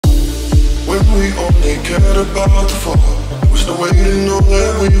when we only cared about the fall. There was no way to know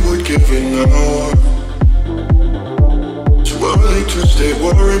that we would give it now. Too early to stay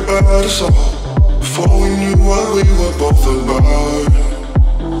worried about us all, before we knew what we were both about.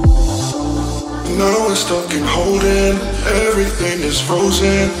 And now we're stuck in holding, everything is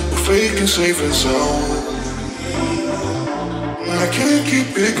frozen, we're faking safe and sound. And I can't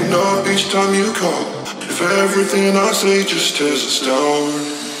keep picking up each time you call, if everything I say just tears us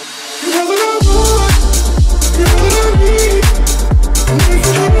down. You're all that I want, you're all that I need, and if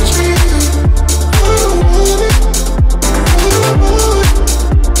it hurts me, I don't want it. You're all that I want,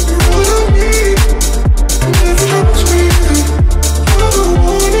 you're all that I need, and if it hurts me, I don't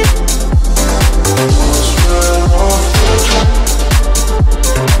want it. Once we're off the track,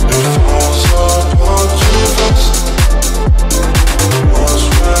 it falls apart too fast. Once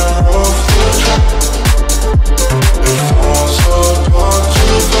we're off the track, it falls apart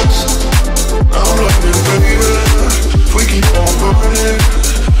too fast. I'm learning, baby, if we keep on burning,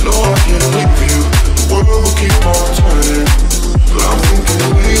 no, I can't leave you, the world will keep on turning. But I'm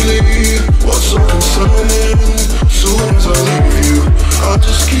thinking lately, what's so concerning? Soon as I leave you, I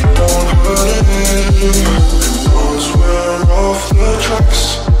just keep on hurting. Once we're off the tracks,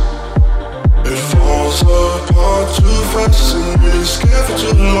 it falls apart too fast. And really scared for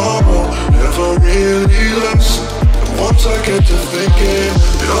too long, never really lasts. And once I get to thinking,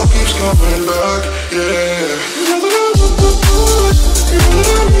 it all keeps coming back, yeah. You're all that I want, you're all that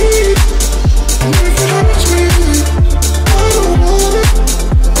I need, and if it hurts me, I don't want it.